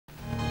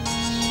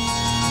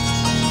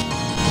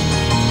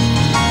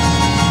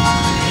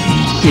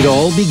It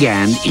all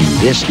began in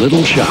this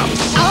little shop.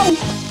 Ow!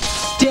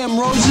 Damn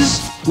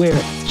roses! Where,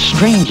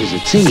 strange as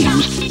it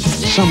seems,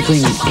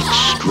 something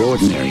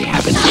extraordinary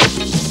happened.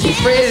 I'm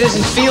afraid it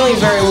isn't feeling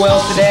very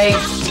well today.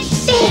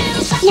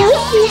 No,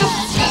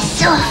 it's not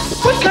so.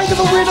 What kind of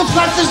a weirdo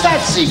plot does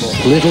that, Seymour?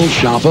 Little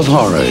Shop of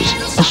Horrors,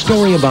 a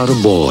story about a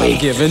boy.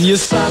 I've given you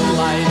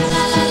sunlight,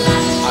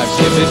 I've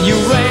given you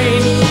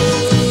rain.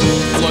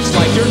 Looks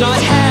like you're not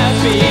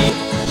happy,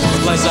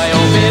 unless I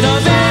open a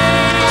vein.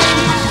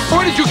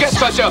 Where did you get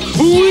such a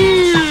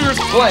weird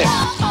plan?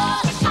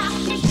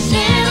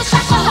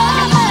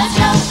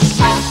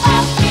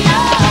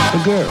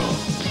 A girl.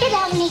 It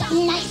all makes a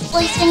nice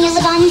voice when you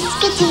live on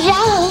Skid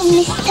Row,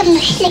 Mr.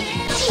 Mushnick.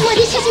 Seymour,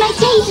 this is my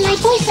date, my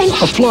boyfriend.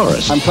 A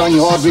florist. I'm telling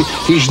you, Audrey,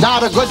 he's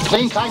not a good,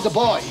 clean kind of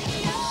boy.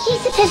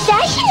 He's a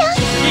professional.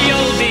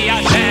 You'll be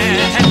a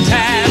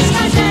dentist.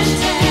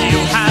 You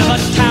have a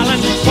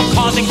talent for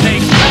causing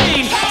things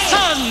pain.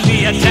 Son,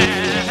 be a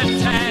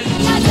dentist.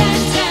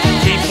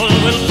 People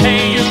will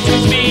pay you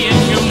to be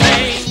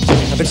inhumane.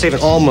 I've been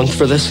saving all month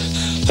for this.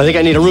 I think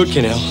I need a root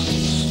canal.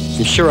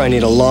 I'm sure I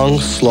need a long,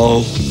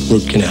 slow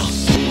root canal.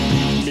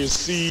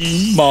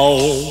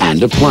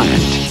 And a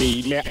plant.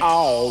 Feed me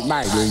all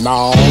night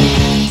long.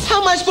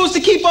 How am I supposed to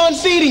keep on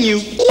feeding you?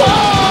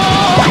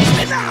 Watch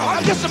me now.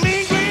 I'm just a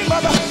mean green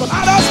mother from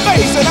outer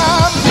space, and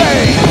I'm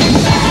saying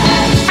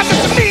I'm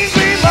just a mean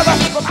green mother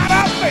from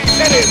outer space,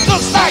 and it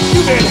looks like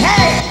you've been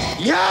had.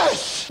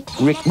 Yes!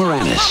 Rick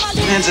Moranis.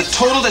 Man's a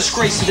total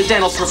disgrace to the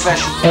dental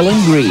profession.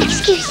 Ellen Green.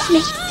 Excuse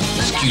me.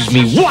 Excuse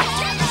me, what?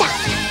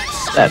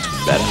 That's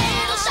better.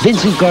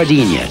 Vincent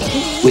Gardenia,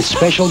 with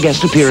special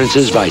guest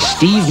appearances by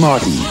Steve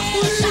Martin,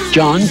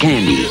 John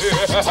Candy,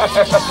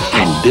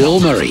 and Bill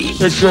Murray.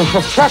 It's your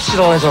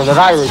professionalism that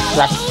I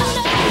respect.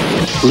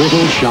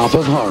 Little Shop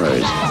of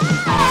Horrors.